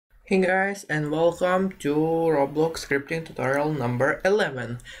Hey guys, and welcome to Roblox scripting tutorial number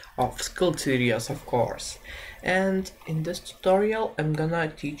 11 of skill series, of course. And in this tutorial I'm gonna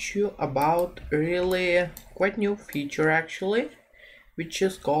teach you about a really quite new feature actually, which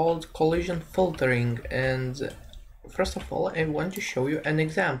is called collision filtering. And first of all, I want to show you an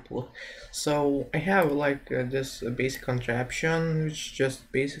example. So I have this basic contraption, which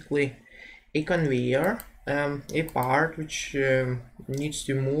just basically a conveyor, a part which needs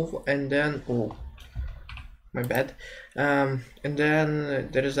to move, and then my bad, and then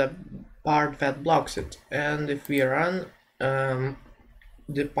there is a part that blocks it, and if we run,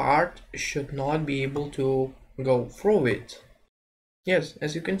 the part should not be able to go through it. Yes,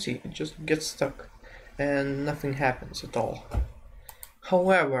 as you can see, it just gets stuck and nothing happens at all.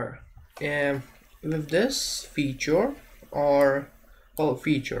 However, with this feature, or well,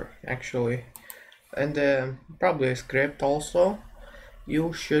 feature actually, and probably a script also,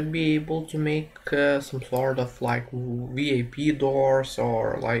 you should be able to make some sort of like VIP doors,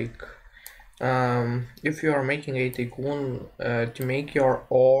 or like if you are making a tycoon, to make your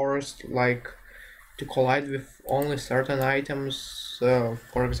ores like to collide with only certain items.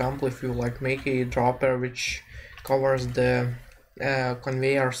 For example, if you like make a dropper which covers the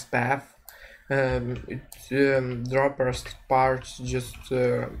conveyor's path, dropper's parts just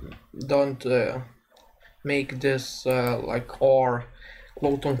don't make this like ore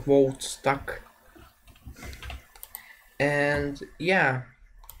quote unquote stuck. And yeah,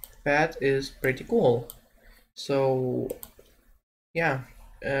 that is pretty cool. So yeah,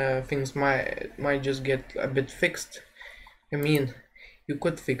 things might just get a bit fixed. I mean, you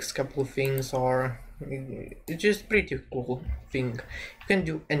could fix a couple of things, or it's just pretty cool thing. You can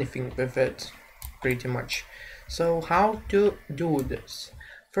do anything with it pretty much. So how to do this?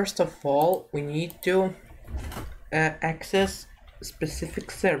 First of all, we need to access a specific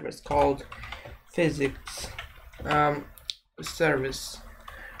service called physics service,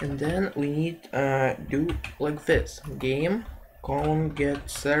 and then we need do like this: game get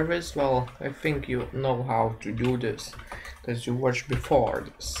service. Well, I think you know how to do this because you watched before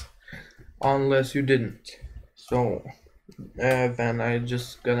this, unless you didn't. So then I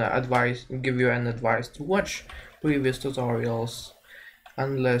just gonna give you an advice to watch previous tutorials,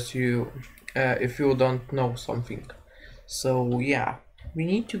 unless you if you don't know something. So yeah, we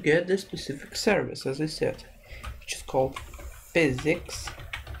need to get the specific service, as I said, which is called physics,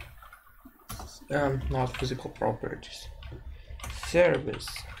 not physical properties, service,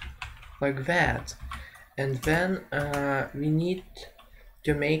 like that. And then we need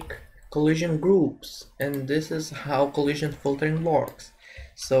to make collision groups, and this is how collision filtering works.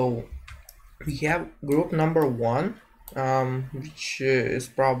 So we have group number 1, which is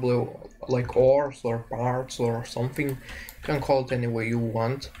probably like ores or parts or something. You can call it any way you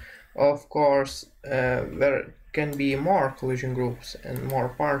want. Of course, there can be more collision groups and more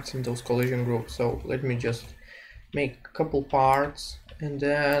parts in those collision groups. So let me just make a couple parts, and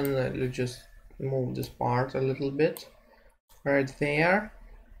then let's just move this part a little bit right there,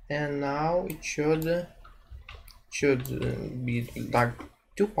 and now it should be like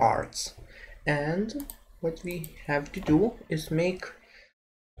 2 parts. And what we have to do is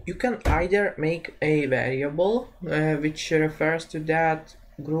you can either make a variable which refers to that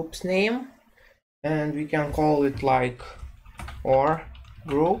group's name, and we can call it like or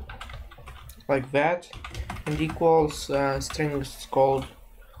group, like that, and equals strings called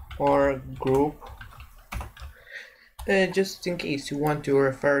or group, just in case you want to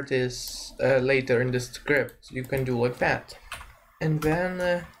refer this later in the script. You can do like that. And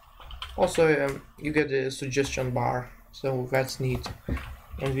then also you get a suggestion bar, so that's neat.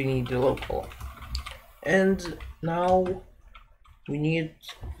 And we need the local. And now we need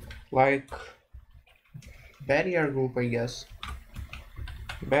like barrier group, I guess.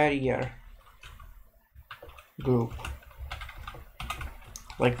 Barrier group,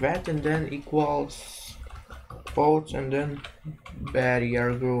 like that, and then equals quotes, and then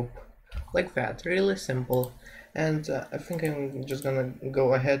barrier group, like that. Really simple. And I think I'm just gonna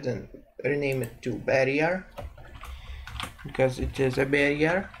go ahead and rename it to barrier, because it is a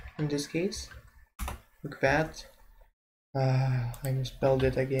barrier in this case, like that. I misspelled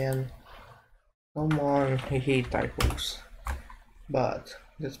it again. Come on, I hate typos, but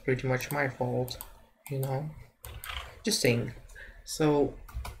that's pretty much my fault, you know, just saying. So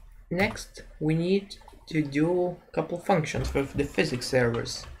next we need to do a couple functions with the physics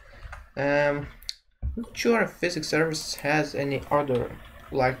service. Not sure if physics service has any other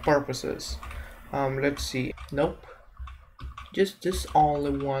like purposes. Let's see. Nope, just this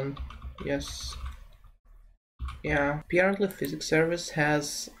only one. Yes, Yeah, apparently physics service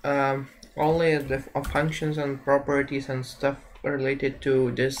has only the functions and properties and stuff related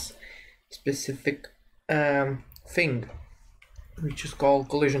to this specific thing, which is called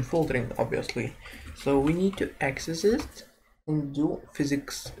collision filtering, obviously. So we need to access it and do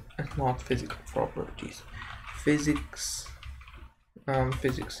physics, not physical properties, physics,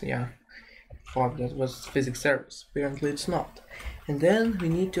 yeah. Thought that was physics service. Apparently it's not. And then we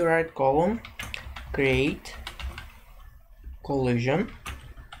need to write column create collision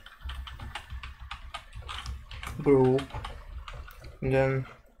group, and then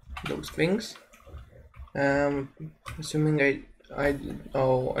those things. Assuming I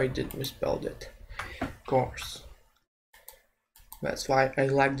did misspelled it. Course. That's why I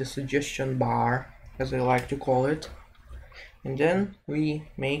like the suggestion bar, as I like to call it. And then we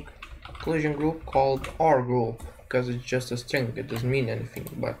make collision group called R group, because it's just a string, it doesn't mean anything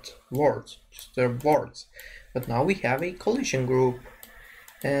but words, just words. But now we have a collision group,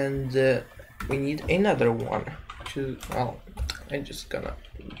 and we need another one. Well, I'm just gonna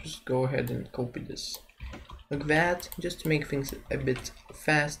go ahead and copy this like that, just to make things a bit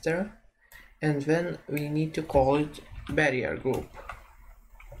faster. And then we need to call it barrier group,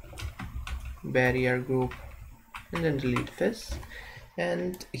 and then delete this.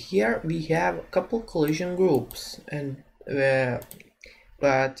 And here we have a couple collision groups, and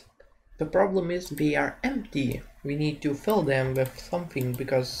but the problem is they are empty. We need to fill them with something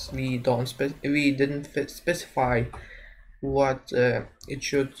because we didn't specify what it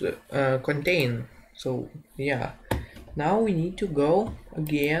should contain. So yeah, now we need to go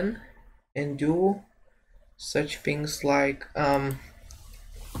again and do such things like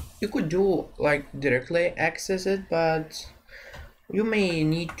you could do like directly access it, but you may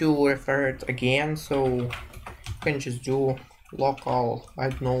need to refer it again, so you can just do local, I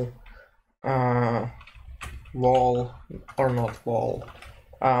don't know, wall or not wall,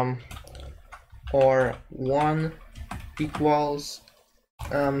 or one equals,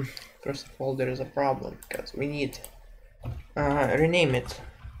 first of all there is a problem because we need rename it,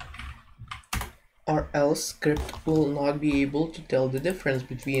 or else script will not be able to tell the difference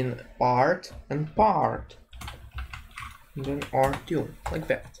between part and part. And then R2, like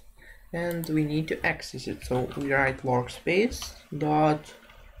that. And we need to access it, so we write workspace dot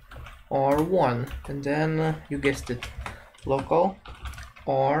R1, and then you guessed it, local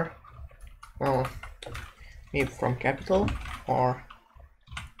or, well, maybe from capital,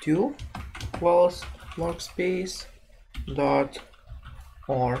 R2 equals workspace dot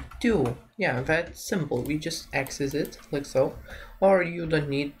R2. Yeah, that's simple. We just access it like so, or you don't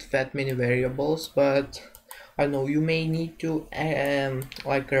need that many variables, but I know you may need to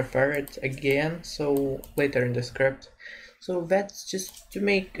like refer it again, so later in the script. So that's just to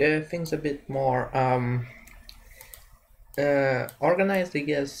make things a bit more organized, I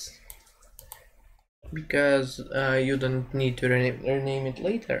guess, because you don't need to rename it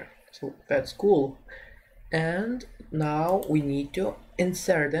later. So that's cool. And now we need to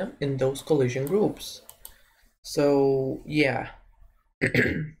insert them in those collision groups. So yeah.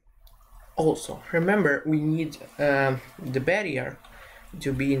 Also, remember we need the barrier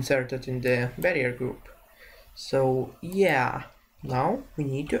to be inserted in the barrier group. So yeah, now we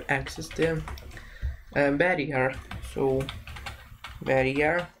need to access the barrier. So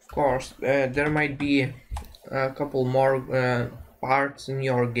barrier, of course, there might be a couple more parts in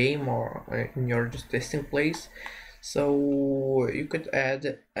your game or in your just testing place. So you could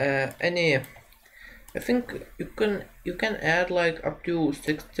add any. I think you can add like up to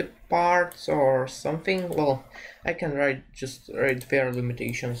 60 parts or something. Well, I can write fair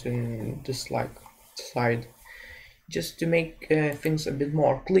limitations in this slide just to make things a bit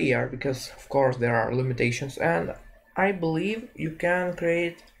more clear, because of course there are limitations, and I believe you can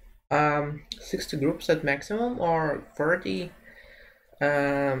create 60 groups at maximum or 30,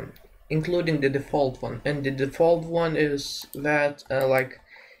 including the default one, and the default one is that like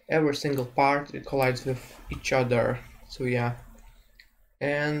every single part it collides with each other. So yeah,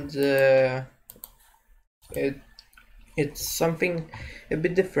 and it's something a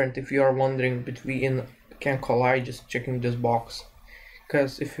bit different if you are wondering between can collide, just checking this box,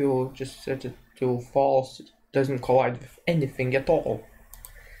 because if you just set it to false, it doesn't collide with anything at all,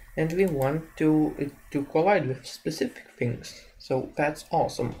 and we want it to collide with specific things, so that's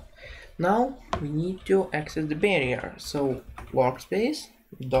awesome. Now we need to access the barrier, so workspace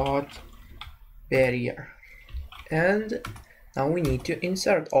dot barrier, and now we need to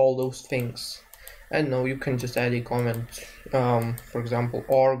insert all those things. And now you can just add a comment, for example,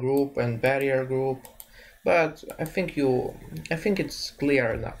 or group and barrier group, but I think it's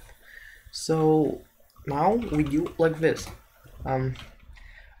clear enough. So now we do like this. Um,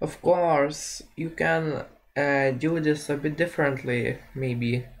 of course, you can do this a bit differently,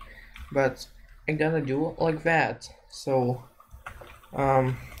 maybe, but I'm gonna do like that. So,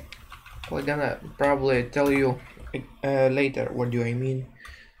 um, we're gonna probably tell you later what do I mean.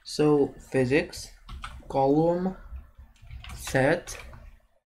 So, physics, column, set,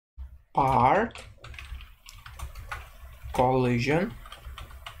 part, collision,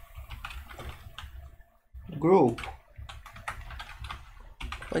 group,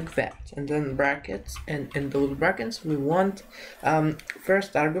 like that, and then brackets, and in those brackets we want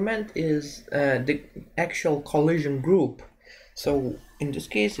first argument is the actual collision group. So in this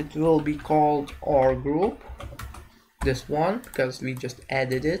case it will be called R group, this one, because we just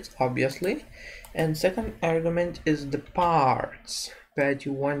added it obviously, and second argument is the parts that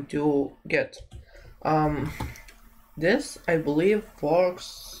you want to get. This I believe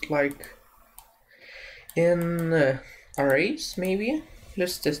works like in arrays, maybe.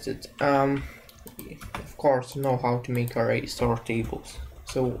 Let's test it. Of course, you know how to make arrays or tables.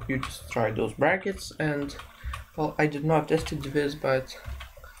 So you just try those brackets, and well, I did not test it this, but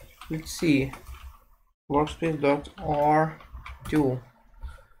let's see. Workspace.r2.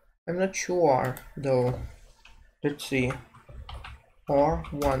 I'm not sure though. Let's see.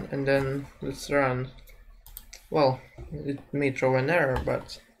 R1, and then let's run. Well, it may throw an error,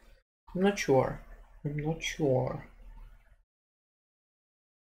 but I'm not sure. I'm not sure.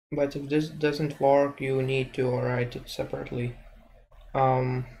 But if this doesn't work, you need to write it separately.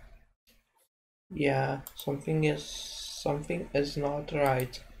 Yeah, something is not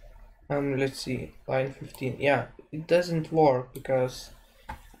right. Let's see, line 15. Yeah, it doesn't work because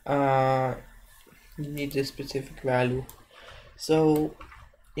you need a specific value. So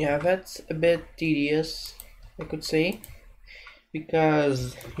yeah, that's a bit tedious, I could say,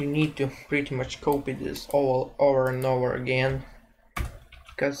 because you need to pretty much copy this all over and over again,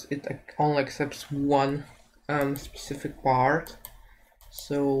 because it only accepts one specific part.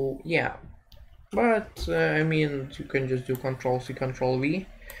 So yeah, but I mean, you can just do Control C, Control V,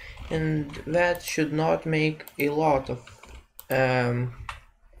 and that should not make a lot of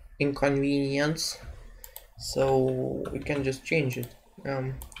inconvenience. So we can just change it,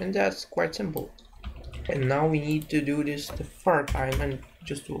 and that's quite simple. And now we need to do this the third time, and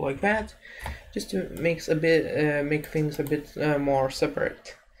just do like that, just to make things a bit more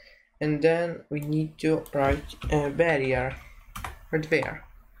separate. And then we need to write a barrier right there,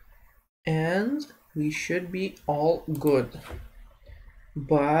 and we should be all good.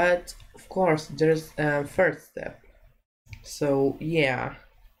 But of course there's a first step. So yeah,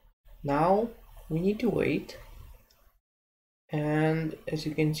 now we need to wait, and as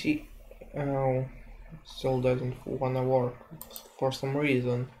you can see, still doesn't wanna work for some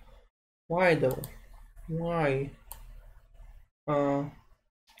reason. Why though? Why?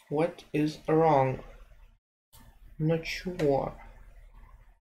 What is wrong? I'm not sure.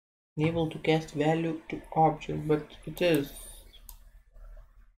 Unable to cast value to object, but it is.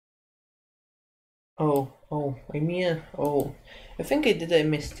 I think I did a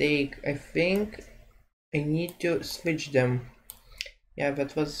mistake. I think I need to switch them. Yeah,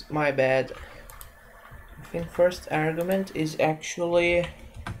 that was my bad. I think first argument is actually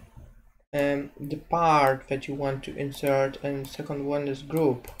the part that you want to insert, and second one is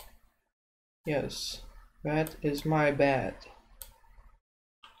group. Yes, that is my bad.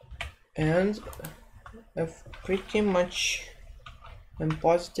 And I've pretty much am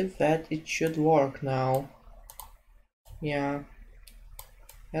positive that it should work now. Yeah,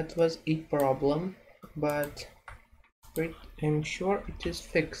 that was a problem, but I'm sure it is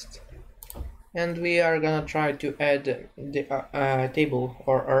fixed. And we are gonna try to add the table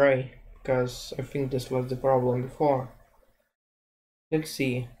or array, because I think this was the problem before. Let's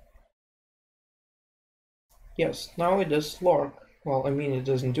see. Yes, now it does work. Well, I mean, it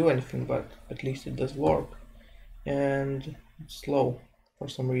doesn't do anything, but at least it does work. And it's slow for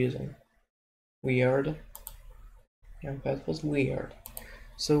some reason. Weird. Yeah, that was weird.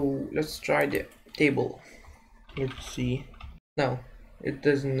 So let's try the table. Let's see. No, it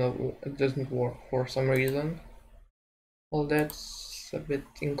doesn't work for some reason. Well, that's a bit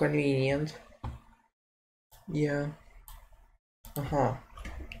inconvenient. Yeah.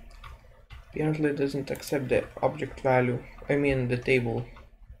 Apparently it doesn't accept the object value. I mean the table.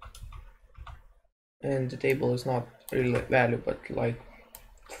 And the table is not really value, but like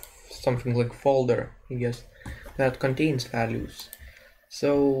something like folder, I guess, that contains values.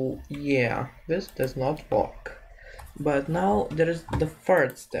 So yeah, this does not work. But now there is the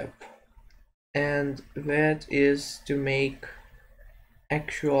third step, and that is to make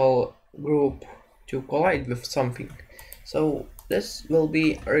actual group to collide with something. So this will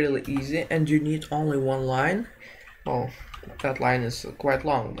be really easy, and you need only one line. Oh, that line is quite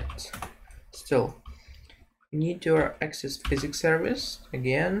long, but still. You need your access physics service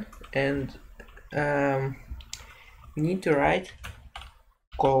again, and you need to write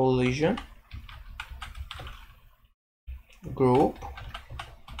collision group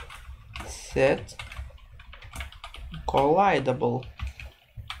set collidable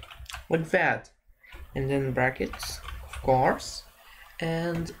with that, and then brackets, of course.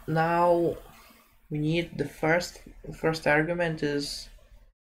 And now we need the first argument is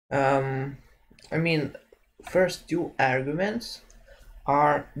first two arguments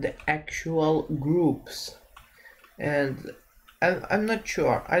are the actual groups, and I'm not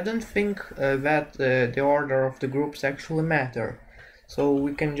sure. I don't think that the order of the groups actually matter, so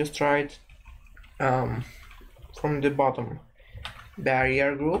we can just write from the bottom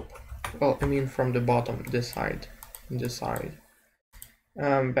barrier group. Well, I mean from the bottom, this side,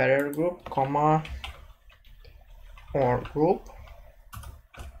 barrier group, comma, or group,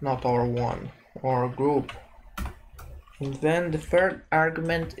 not or1, or group. And then the third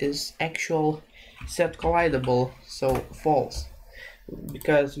argument is actual set collidable, so false,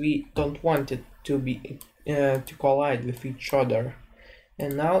 because we don't want it to be to collide with each other.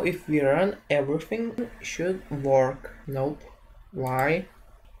 And now if we run, everything should work. Nope. Why?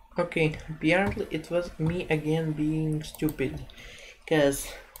 Okay, apparently it was me again being stupid, because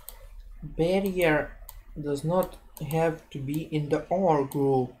barrier does not have to be in the OR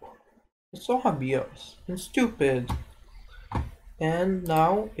group. It's obvious and stupid. And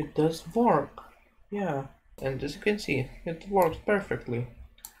now it does work. Yeah, and as you can see, it works perfectly.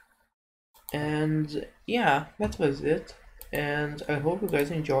 And yeah, that was it. And I hope you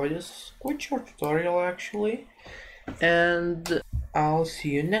guys enjoyed this quite short tutorial actually. And I'll see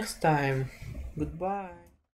you next time. Goodbye.